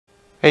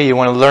Hey, you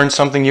want to learn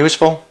something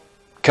useful?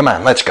 Come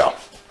on, let's go.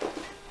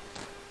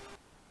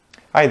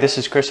 Hi, this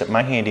is Chris at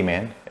My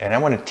Handyman, and I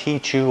want to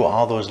teach you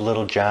all those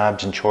little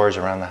jobs and chores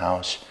around the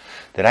house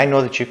that I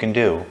know that you can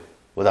do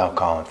without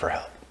calling for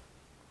help.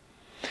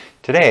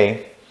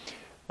 Today,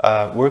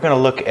 we're going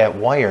to look at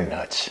wire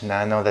nuts.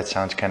 Now, I know that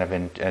sounds kind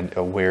of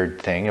a weird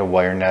thing. A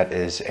wire nut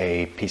is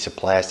a piece of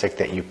plastic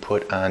that you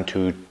put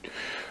onto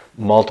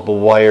multiple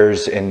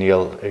wires in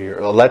your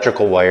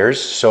electrical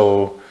wires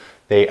so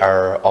they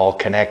are all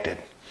connected.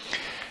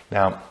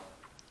 Now,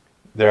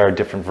 there are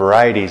different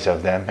varieties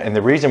of them, and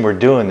the reason we're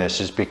doing this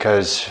is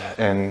because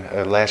in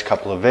the last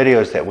couple of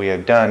videos that we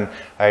have done,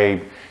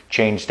 I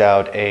changed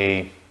out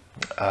a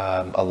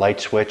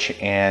light switch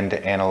and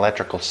an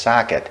electrical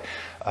socket,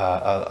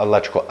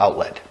 electrical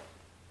outlet.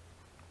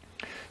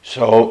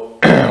 So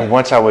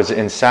once I was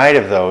inside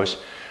of those,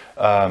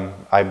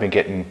 I've been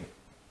getting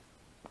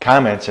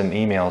comments and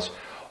emails.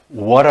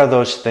 What are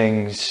those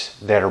things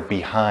that are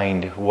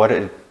behind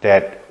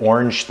that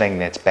orange thing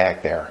that's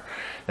back there?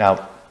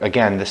 Now,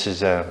 again, this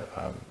is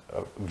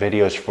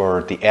videos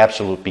for the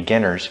absolute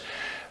beginners,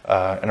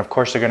 and of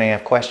course they're going to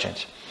have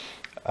questions.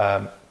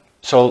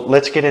 So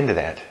let's get into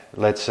that.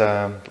 Let's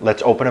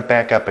open it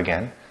back up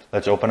again.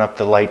 Let's open up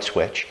the light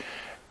switch,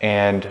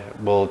 and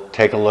we'll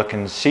take a look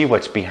and see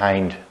what's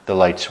behind the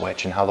light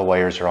switch and how the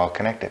wires are all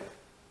connected.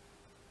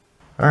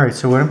 Alright,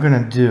 so what I'm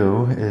going to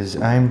do is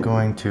I'm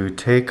going to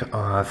take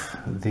off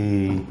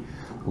the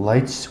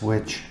light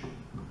switch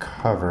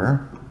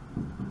cover,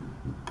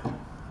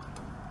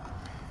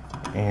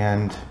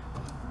 and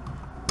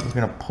we're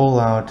going to pull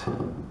out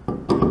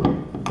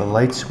the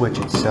light switch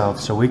itself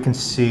so we can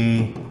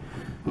see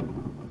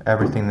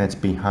everything that's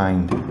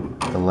behind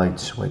the light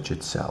switch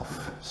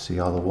itself. See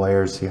all the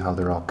wires, see how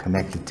they're all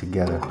connected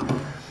together.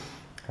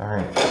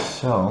 Alright,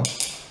 so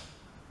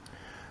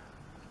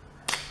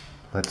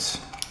let's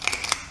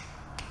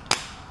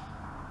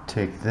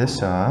take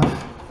this off.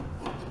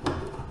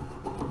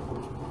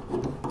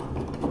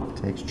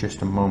 Takes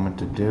just a moment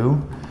to do.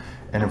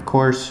 And of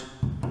course,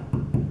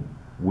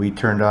 we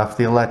turned off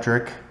the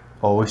electric.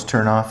 Always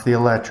turn off the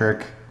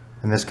electric.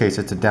 In this case,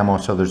 it's a demo,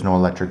 so there's no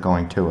electric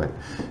going to it.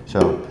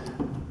 So,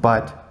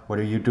 but what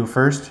do you do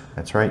first?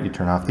 That's right, you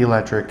turn off the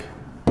electric.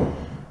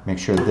 Make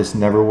sure this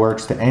never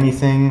works to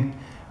anything.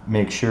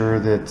 Make sure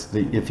that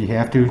if you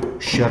have to,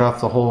 shut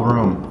off the whole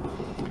room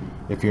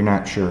if you're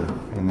not sure,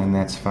 and then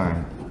that's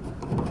fine.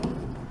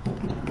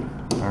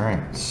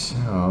 Alright,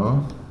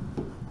 so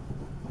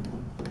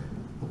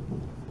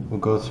we'll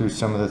go through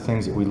some of the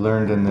things that we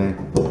learned in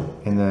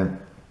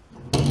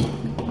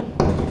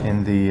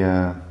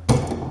the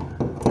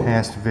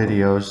past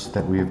videos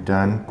that we've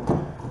done.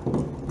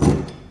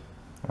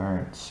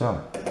 Alright, so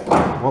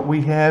what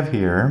we have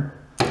here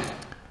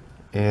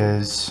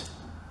is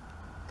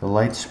the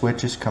light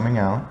switch is coming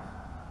out,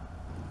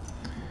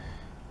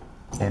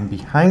 and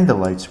behind the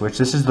light switch,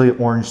 this is the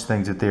orange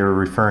things that they are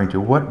referring to.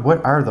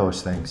 What are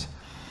those things?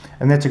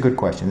 And that's a good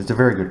question. It's a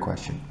very good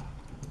question.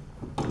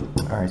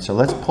 Alright, so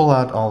let's pull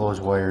out all those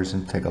wires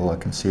and take a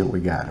look and see what we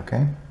got,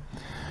 okay?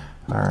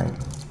 Alright.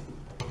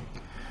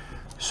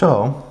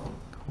 So,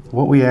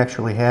 what we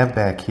actually have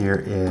back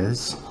here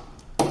is...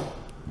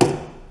 There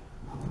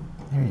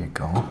you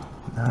go.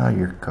 Now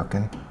you're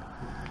cooking.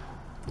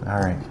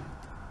 Alright.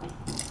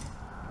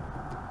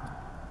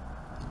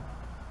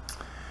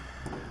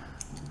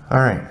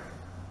 Alright.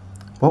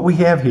 What we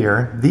have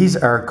here, these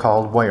are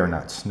called wire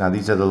nuts. Now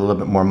these are the little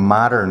bit more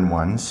modern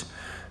ones.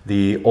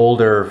 The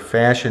older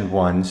fashioned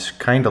ones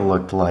kind of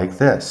looked like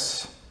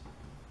this.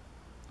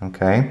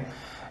 Okay?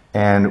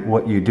 And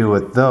what you do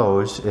with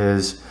those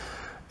is,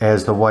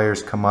 as the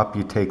wires come up,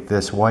 you take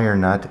this wire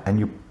nut and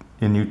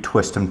you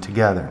twist them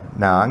together.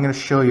 Now I'm going to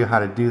show you how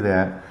to do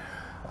that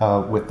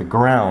with the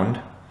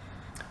ground,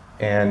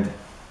 and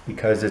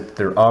because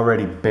they're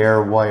already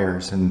bare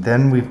wires. And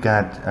then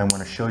I want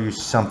to show you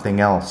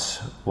something else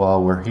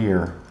while we're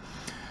here.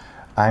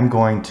 I'm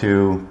going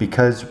to,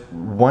 because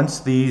once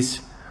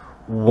these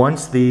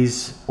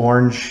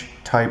orange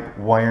type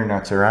wire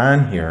nuts are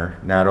on here,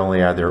 not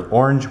only are there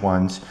orange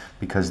ones,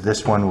 because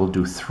this one will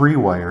do 3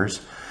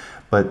 wires,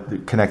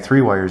 but connect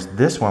 3 wires,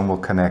 this one will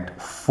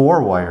connect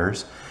 4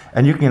 wires,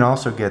 and you can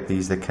also get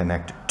these that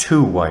connect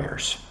 2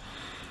 wires.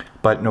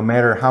 But no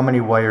matter how many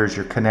wires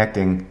you're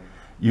connecting,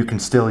 you can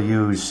still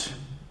use,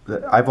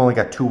 I've only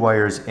got 2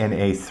 wires in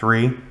a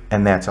 3,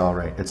 and that's all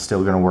right. It's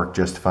still going to work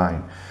just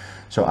fine.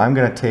 So I'm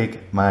going to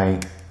take my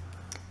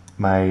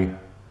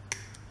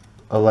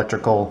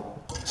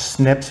electrical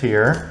snips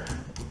here,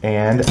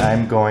 and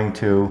I'm going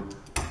to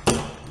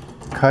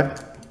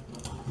cut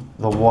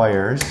the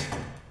wires,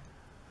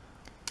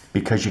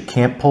 because you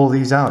can't pull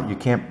these out.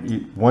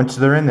 Once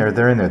they're in there,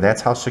 they're in there.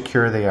 That's how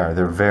secure they are.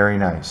 They're very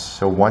nice.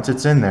 So once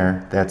it's in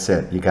there, that's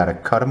it. You got to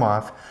cut them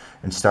off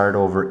and start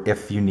over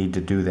if you need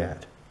to do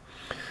that.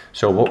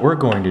 So what we're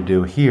going to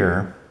do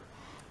here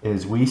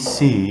is we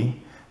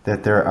see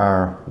that there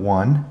are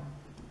 1,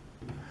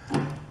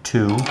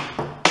 2,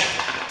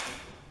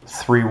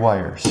 3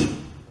 wires.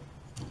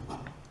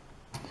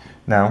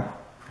 Now,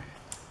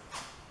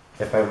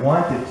 if I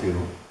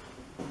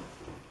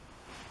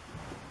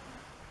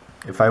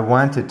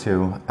wanted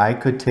to, I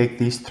could take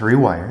these 3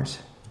 wires,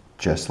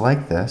 just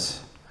like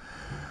this.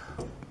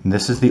 And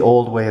this is the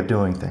old way of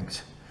doing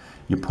things.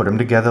 You put them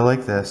together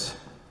like this,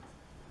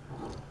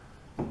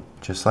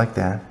 just like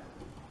that.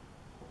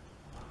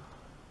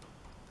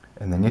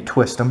 And then you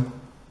twist them.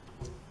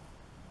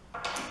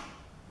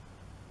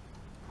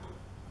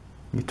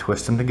 You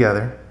twist them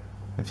together.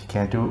 If you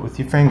can't do it with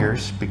your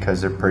fingers,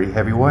 because they're pretty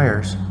heavy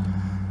wires,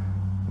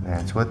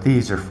 that's what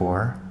these are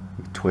for.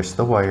 You twist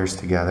the wires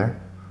together.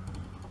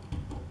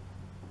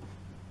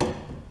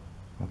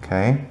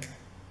 Okay?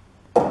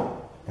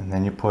 And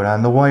then you put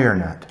on the wire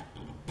nut.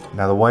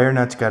 Now the wire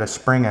nut's got a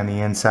spring on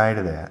the inside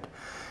of that.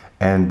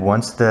 And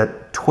once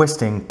that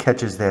twisting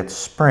catches that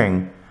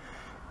spring,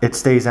 it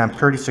stays on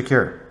pretty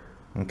secure.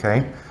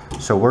 Okay?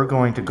 So we're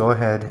going to go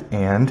ahead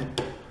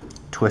and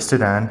twist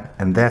it on,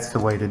 and that's the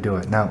way to do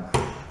it. Now,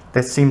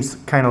 that seems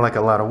kind of like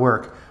a lot of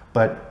work,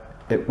 but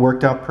it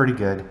worked out pretty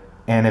good.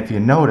 And if you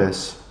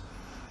notice,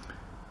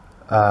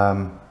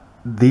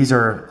 these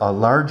are a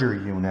larger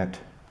unit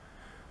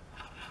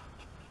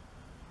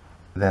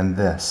than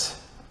this.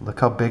 Look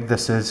how big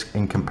this is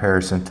in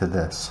comparison to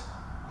this.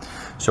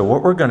 So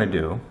what we're going to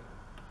do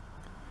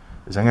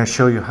is I'm going to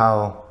show you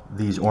how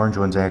these orange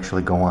ones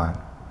actually go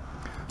on.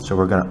 So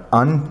we're going to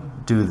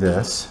undo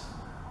this.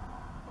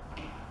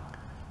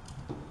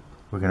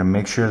 We're going to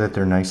make sure that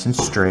they're nice and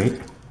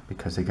straight,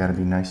 because they got to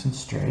be nice and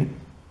straight.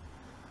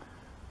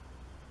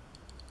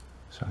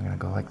 So I'm going to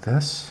go like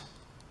this.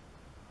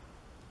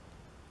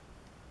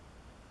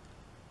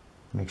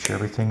 Make sure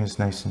everything is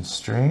nice and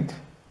straight.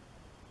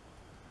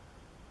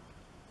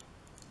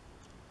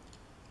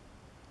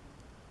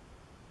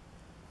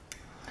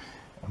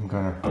 I'm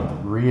going to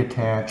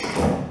reattach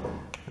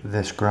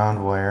this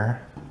ground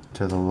wire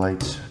to the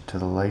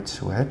light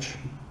switch,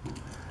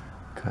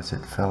 because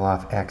it fell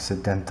off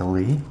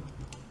accidentally.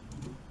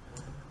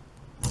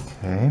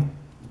 Okay.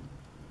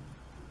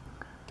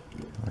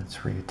 Let's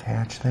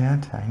reattach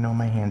that. I know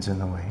my hand's in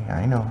the way.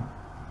 I know.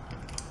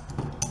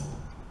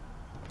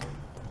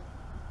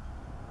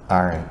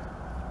 All right.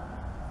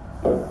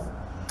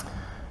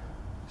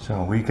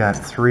 So we got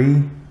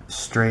 3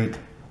 straight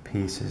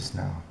pieces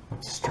now.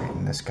 Let's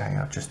straighten this guy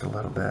out just a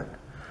little bit.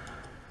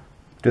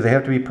 Do they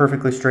have to be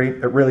perfectly straight?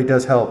 It really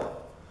does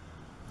help.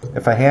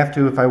 If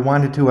I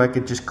wanted to, I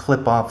could just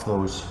clip off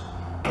those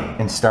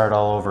and start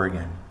all over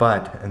again.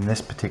 But in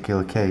this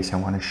particular case, I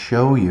want to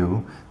show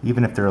you,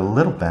 even if they're a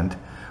little bent,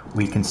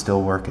 we can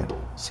still work it.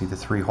 See the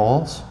 3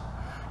 holes?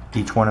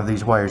 Each one of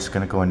these wires is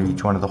going to go into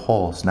each one of the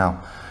holes.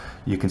 Now,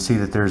 you can see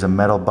that there's a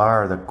metal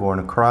bar that's going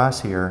across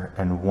here,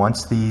 and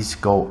once these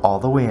go all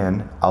the way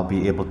in, I'll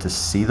be able to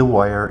see the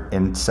wire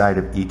inside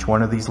of each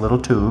one of these little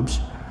tubes,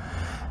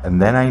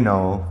 and then I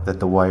know that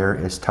the wire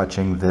is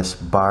touching this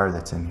bar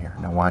that's in here.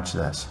 Now watch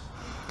this.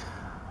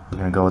 I'm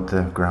going to go with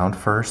the ground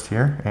first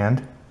here,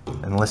 and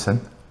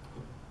listen.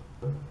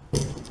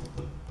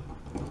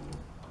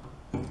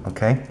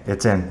 Okay,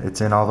 it's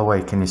in all the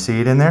way. Can you see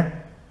it in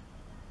there?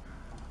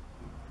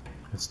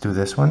 Let's do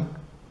this one.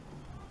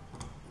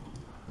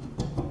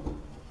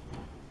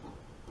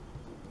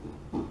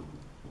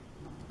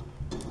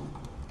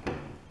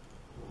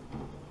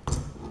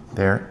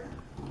 There,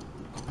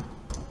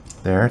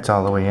 it's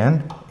all the way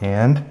in.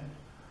 And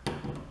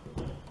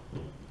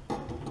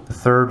the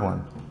third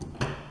one,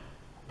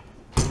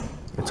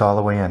 it's all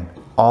the way in.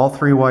 All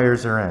 3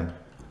 wires are in.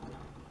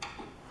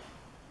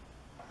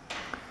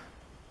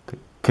 The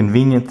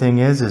convenient thing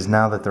is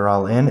now that they're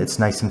all in, it's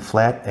nice and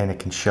flat, and it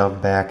can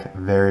shove back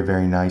very,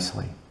 very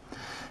nicely.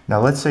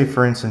 Now let's say,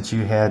 for instance,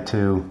 you had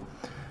to,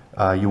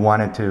 you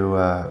wanted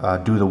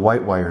to do the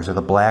white wires or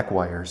the black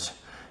wires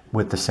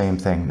with the same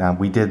thing. Now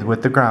we did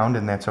with the ground,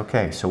 and that's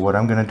okay. So what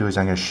I'm going to do is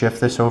I'm going to shift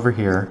this over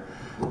here.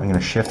 I'm going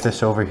to shift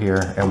this over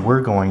here, and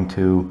we're going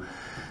to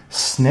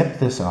snip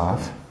this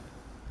off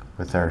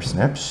with our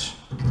snips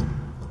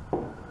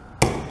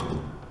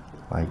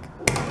like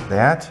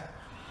that.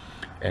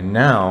 And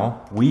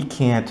now we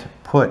can't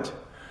put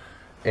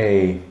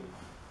a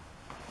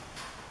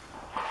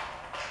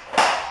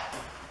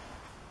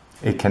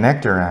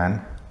connector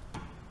on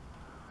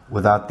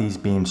without these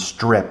being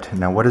stripped.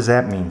 Now what does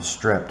that mean,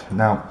 stripped?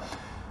 Now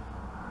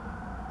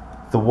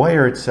the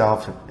wire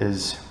itself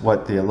is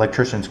what the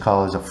electricians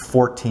call is a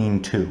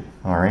 14-2,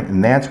 all right?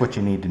 And that's what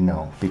you need to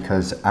know,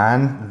 because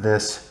on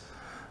this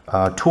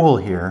tool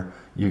here,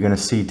 you're gonna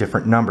see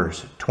different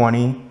numbers: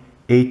 20,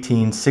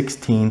 18,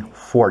 16,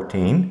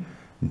 14,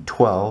 and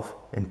 12,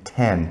 and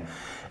 10.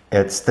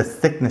 It's the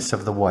thickness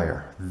of the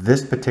wire.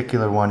 This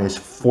particular one is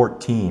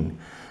 14.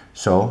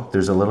 So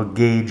there's a little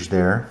gauge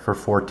there for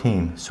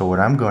 14. So what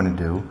I'm going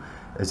to do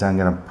is I'm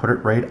going to put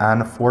it right on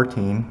the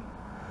 14.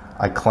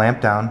 I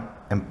clamp down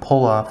and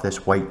pull off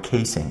this white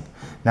casing.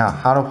 Now,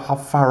 how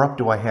far up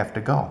do I have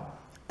to go?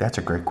 That's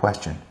a great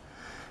question.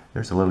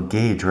 There's a little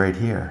gauge right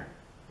here.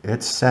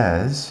 It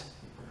says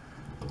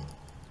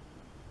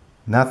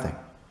nothing,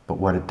 but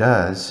what it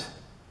does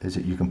is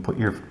that you can put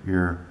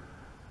your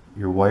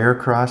wire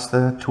across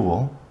the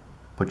tool,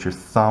 put your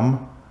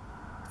thumb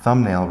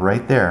thumbnail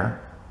right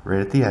there,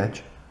 right at the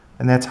edge,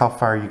 and that's how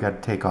far you got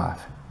to take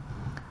off.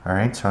 All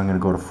right, so I'm going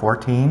to go to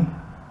 14,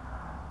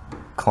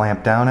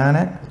 clamp down on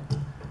it,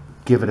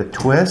 give it a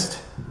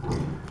twist,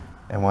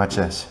 and watch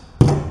this.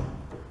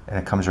 And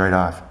it comes right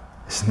off.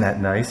 Isn't that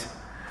nice?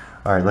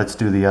 All right, let's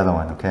do the other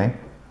one, okay?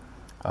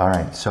 All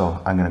right,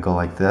 so I'm going to go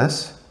like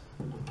this.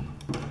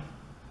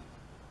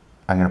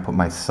 I'm going to put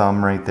my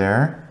thumb right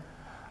there.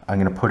 I'm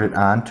going to put it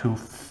onto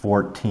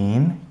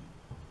 14.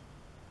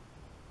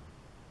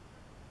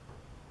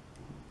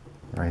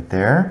 Right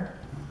there.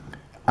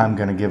 I'm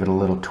going to give it a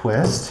little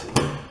twist.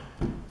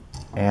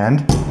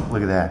 And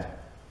look at that.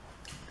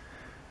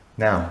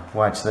 Now,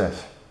 watch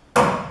this.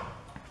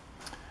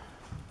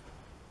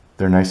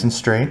 They're nice and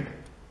straight.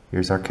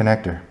 Here's our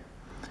connector.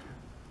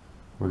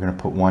 We're going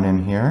to put one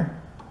in here.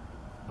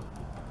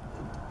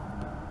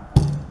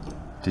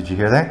 Did you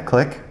hear that?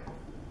 Click.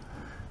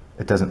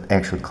 It doesn't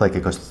actually click,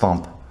 it goes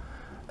thump.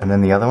 And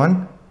then the other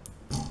one,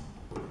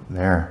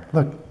 there.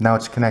 Look, now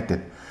it's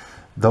connected.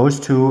 Those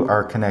two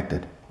are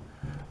connected.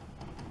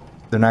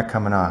 They're not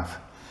coming off.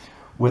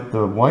 With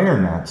the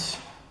wire nuts,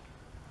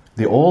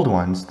 the old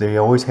ones, they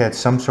always had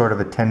some sort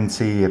of a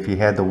tendency, if you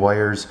had the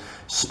wires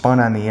spun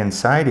on the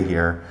inside of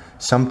here,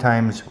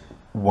 sometimes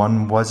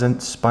one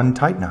wasn't spun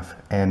tight enough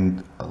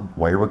and a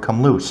wire would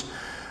come loose.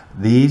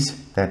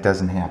 These, that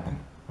doesn't happen.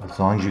 As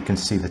long as you can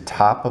see the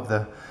top of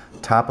the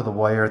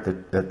wire at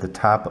the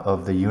top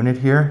of the unit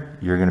here,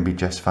 you're going to be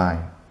just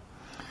fine.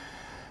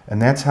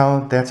 And that's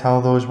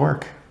how those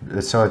work.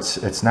 So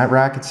it's not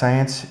rocket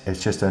science.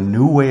 It's just a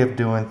new way of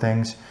doing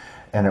things,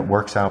 and it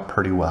works out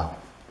pretty well.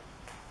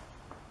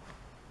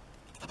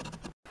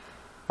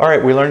 All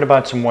right, we learned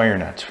about some wire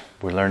nuts.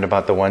 We learned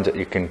about the ones that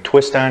you can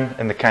twist on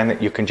and the kind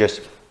that you can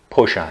just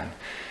push on.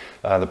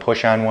 The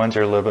push-on ones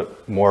are a little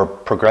bit more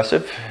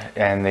progressive,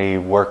 and they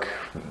work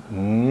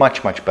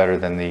much better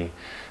than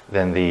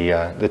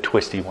the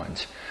twisty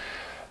ones.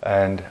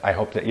 And I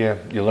hope that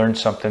you learned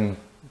something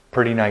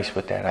pretty nice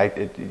with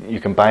that. You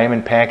can buy them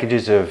in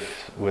packages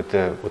with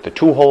the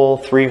 2-hole,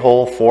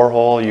 3-hole,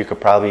 4-hole. You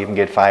could probably even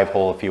get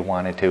 5-hole if you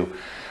wanted to.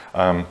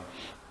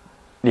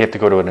 You have to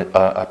go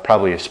to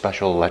probably a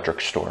special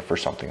electric store for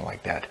something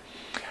like that.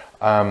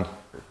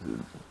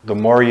 The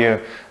more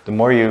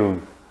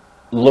you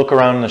look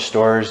around in the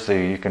stores,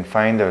 you can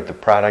find the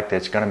product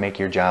that's going to make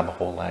your job a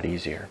whole lot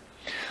easier.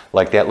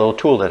 Like that little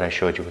tool that I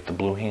showed you with the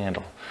blue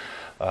handle.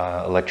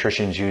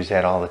 Electricians use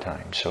that all the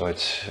time. So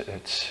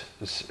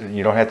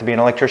you don't have to be an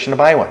electrician to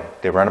buy one.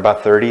 They run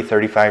about $30,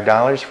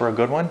 $35 for a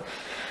good one.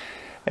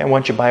 And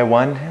once you buy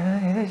one,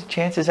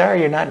 chances are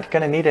you're not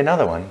going to need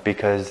another one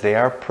because they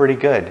are pretty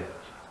good.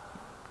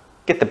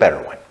 Get the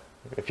better one.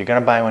 If you're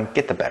going to buy one,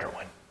 get the better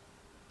one.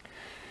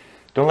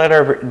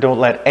 Don't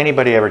let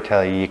anybody ever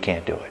tell you you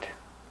can't do it.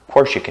 Of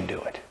course you can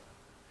do it.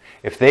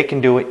 If they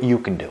can do it, you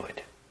can do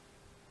it.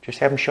 Just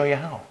have them show you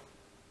how.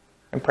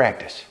 And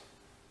practice.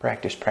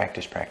 Practice,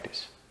 practice,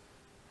 practice.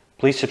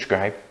 Please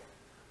subscribe.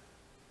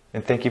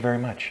 And thank you very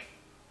much.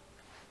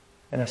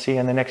 And I'll see you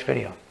in the next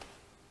video.